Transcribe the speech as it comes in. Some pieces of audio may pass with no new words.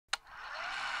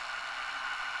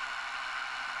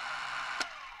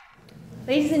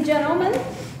Ladies and gentlemen,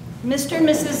 Mr. and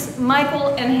Mrs. Michael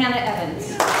and Hannah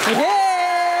Evans. Hey!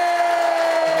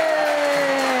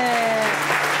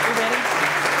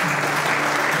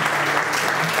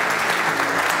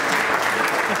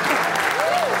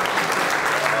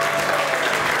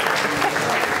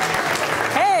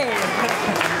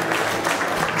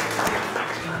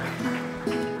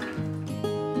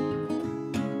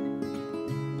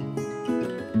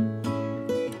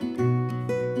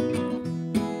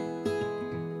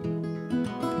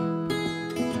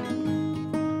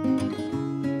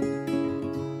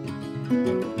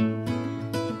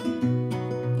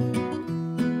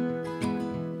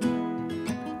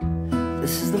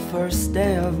 This is the first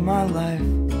day of my life.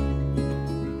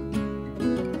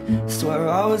 Swear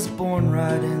I was born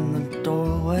right in the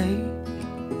doorway.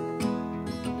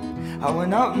 I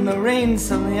went out in the rain,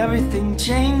 suddenly everything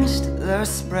changed. They're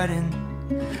spreading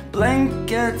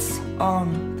blankets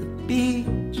on the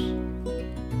beach.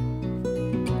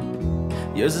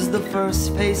 Yours is the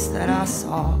first face that I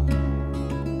saw.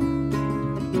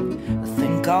 I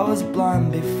think I was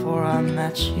blind before I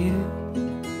met you.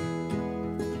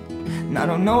 And I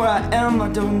don't know where I am, I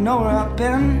don't know where I've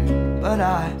been, but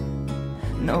I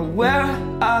know where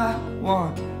I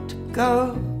want to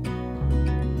go.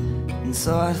 And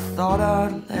so I thought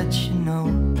I'd let you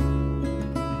know.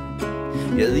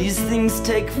 Yeah, these things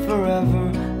take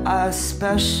forever, I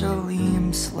especially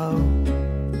am slow.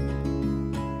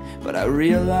 But I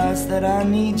realized that I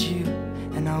need you,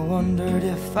 and I wondered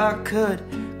if I could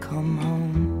come home.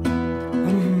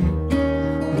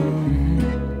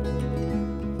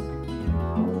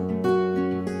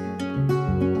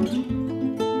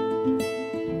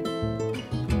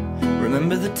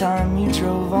 Remember the time you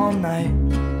drove all night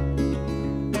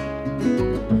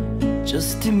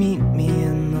just to meet me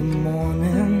in the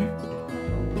morning?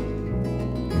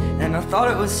 And I thought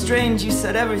it was strange, you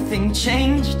said everything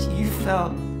changed. You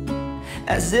felt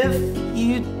as if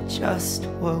you just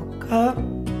woke up.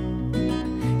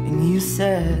 And you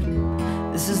said,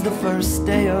 this is the first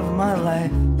day of my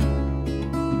life.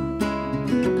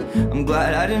 I'm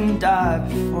glad I didn't die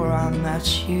before I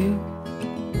met you.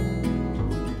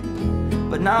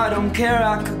 But now I don't care,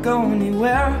 I could go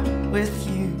anywhere with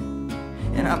you,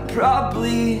 and I'd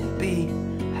probably be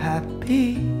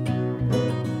happy.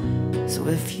 So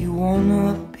if you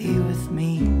wanna be with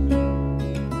me,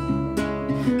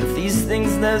 but these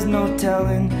things there's no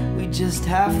telling, we just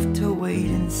have to wait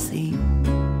and see.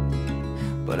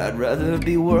 But I'd rather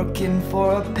be working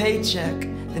for a paycheck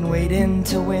than waiting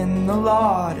to win the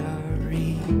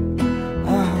lottery.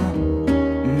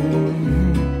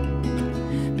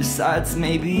 Besides,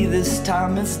 maybe this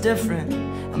time it's different.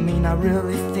 I mean, I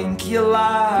really think you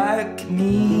like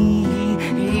me.